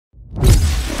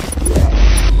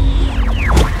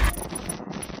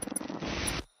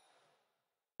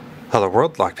Hello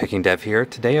world, LockpickingDev here.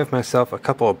 Today I have myself a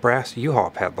couple of brass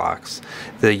UHaul padlocks.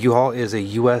 The UHaul is a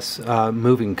US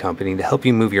moving company to help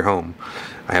you move your home.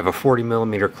 I have a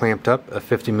 40mm clamped up, a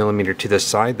 50mm to the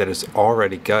side that is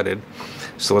already gutted.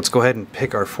 So let's go ahead and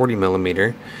pick our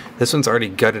 40mm. This one's already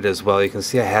gutted as well. You can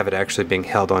see I have it actually being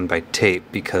held on by tape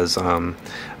because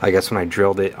I guess when I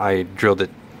drilled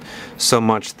it so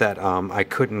much that I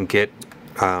couldn't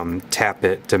tap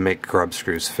it to make grub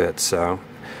screws fit. So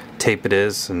tape it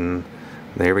is, and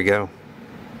there we go.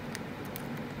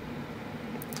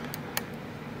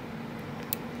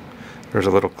 There's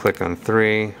a little click on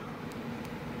 3.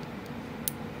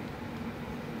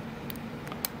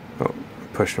 Oh,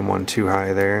 pushing one too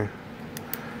high there.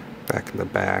 Back in the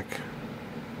back.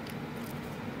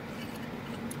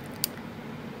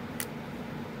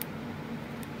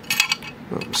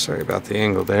 Oh, sorry about the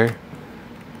angle there.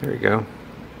 There we go.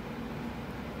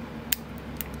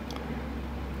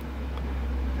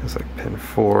 It's like pin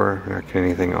 4, we're not getting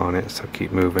anything on it, so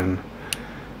keep moving.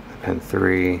 Pin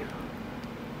 3.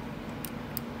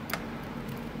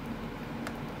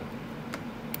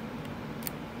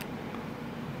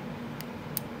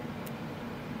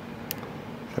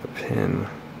 That pin,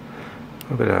 a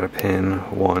little bit out of pin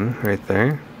 1 right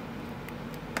there.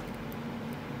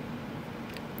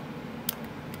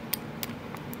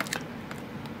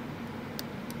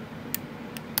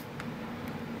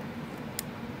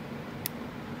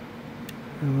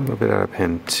 A little bit out of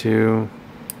pin 2.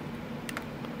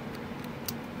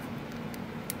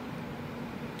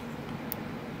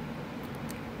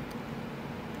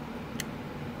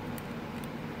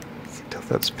 Can't tell if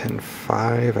that's pin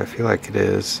 5. I feel like it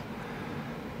is.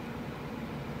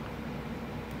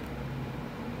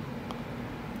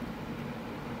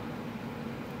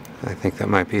 I think that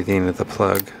might be the end of the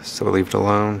plug, so we'll leave it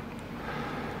alone.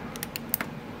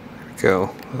 There we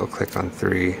go. We'll click on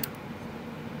 3.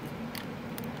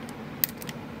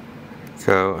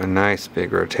 Go a nice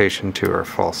big rotation to our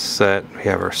false set. We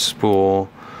have our spool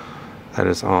that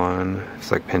is on.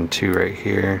 It's like pin 2 right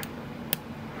here.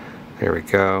 There we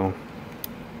go.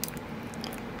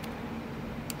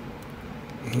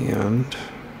 And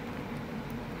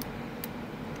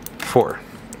 4.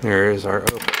 There is our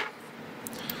open.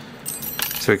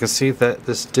 So we can see that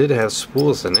this did have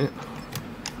spools in it.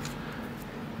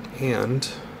 And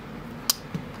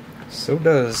so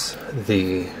does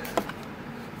the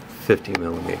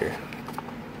 50mm.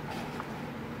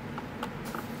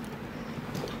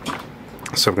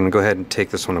 So we're going to go ahead and take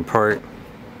this one apart.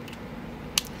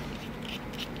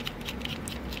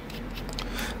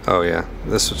 Oh yeah,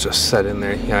 this was just set in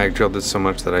there. Yeah, I drilled it so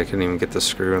much that I couldn't even get the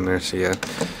screw in there, so yeah.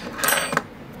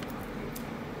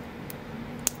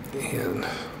 And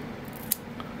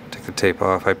take the tape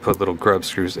off. I put little grub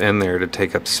screws in there to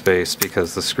take up space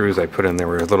because the screws I put in there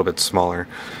were a little bit smaller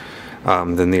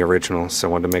than the original, so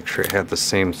I wanted to make sure it had the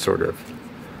same sort of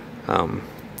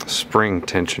spring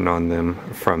tension on them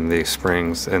from the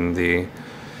springs in the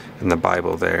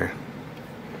Bible there.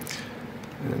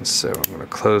 And so I'm going to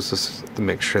close this to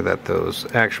make sure that those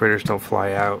actuators don't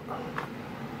fly out.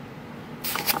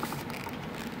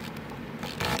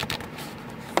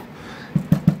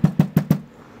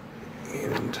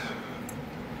 And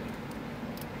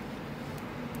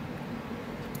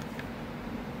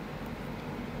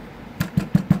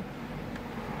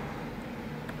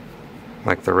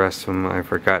like the rest of them, I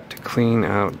forgot to clean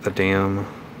out the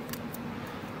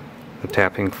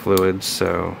tapping fluids,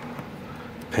 so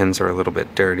pins are a little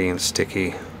bit dirty and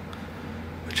sticky,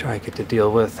 which I get to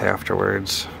deal with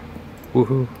afterwards.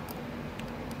 Woohoo!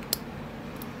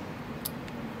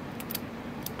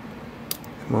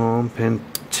 Come on, pin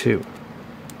 2.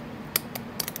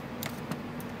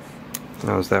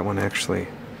 Now, is that one actually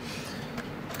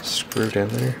screwed in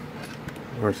there?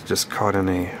 Or is it just caught in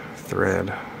a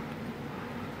thread?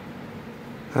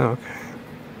 Oh, okay.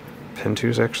 Pin 2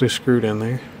 is actually screwed in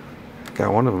there.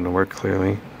 Got one of them to work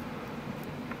clearly.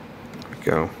 There we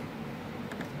go.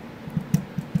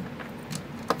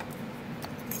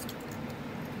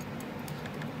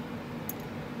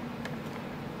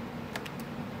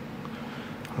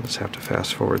 I'll just have to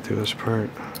fast forward through this part.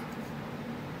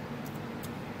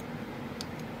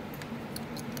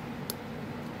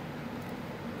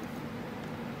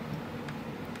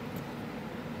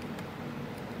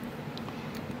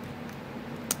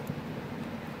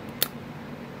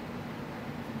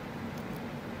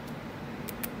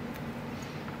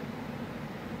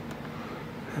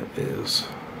 That is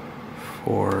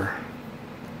 4.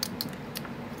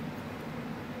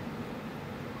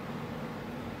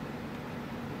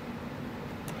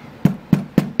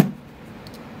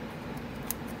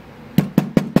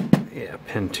 Yeah,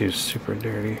 pin 2's super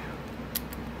dirty.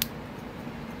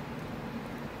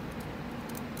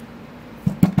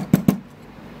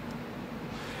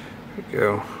 we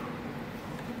go.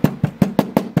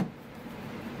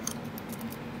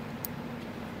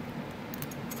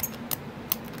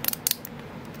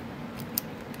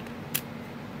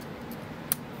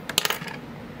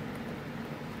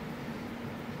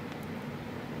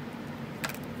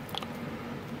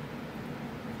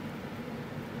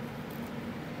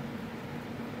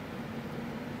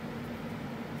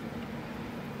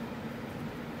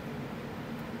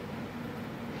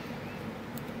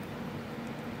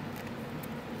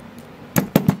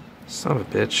 Son of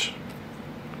a bitch.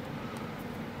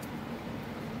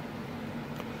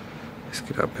 Let's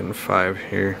get up in 5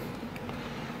 here.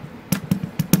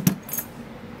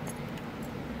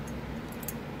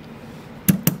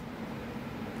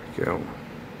 There we go.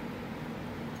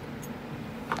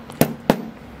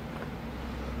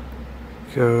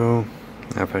 Go.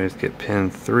 Now if I just get pin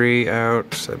 3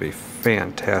 out, that'd be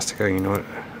fantastic. Oh, you know what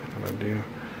I'm gonna do?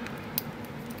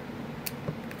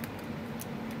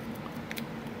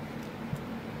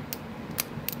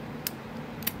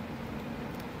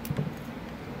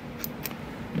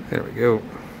 There we go.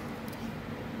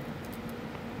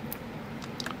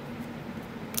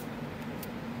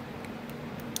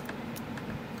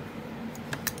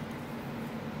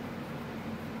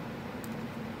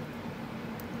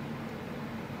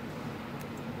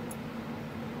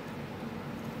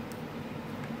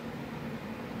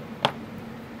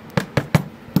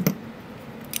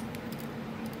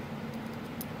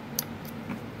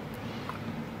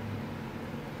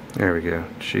 There we go.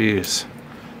 Jeez.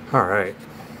 All right.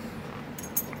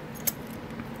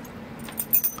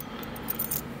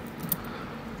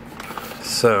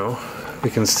 So we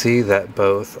can see that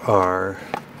both are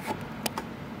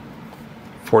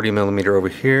 40mm over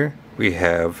here. We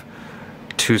have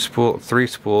 3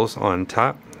 spools on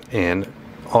top and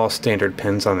all standard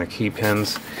pins on the key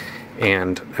pins,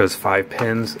 and there's 5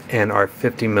 pins, and our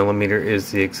 50mm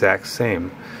is the exact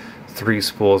same. 3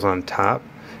 spools on top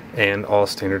and all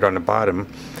standard on the bottom.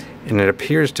 And it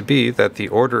appears to be that the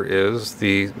order is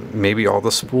maybe all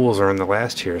the spools are in the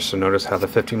last here. So notice how the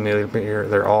 50mm,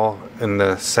 they're all in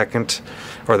the second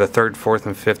or the third, fourth,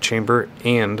 and fifth chamber,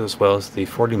 and as well as the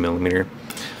 40mm.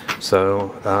 So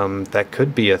that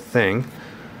could be a thing.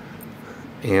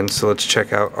 And so let's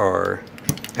check out our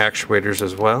actuators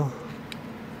as well.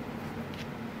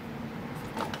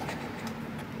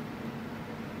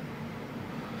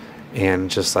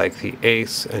 And just like the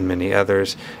Ace and many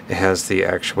others, it has the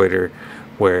actuator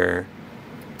where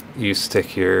you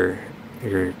stick your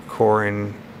core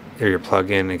in, or your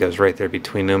plug in, it goes right there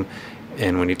between them,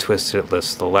 and when you twist it, it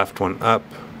lifts the left one up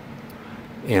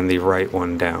and the right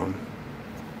one down.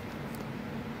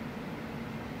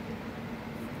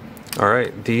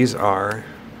 Alright, these are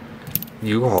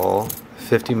UHaul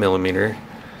 50mm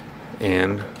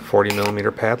and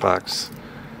 40mm padlocks.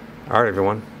 Alright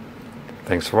everyone,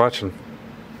 thanks for watching.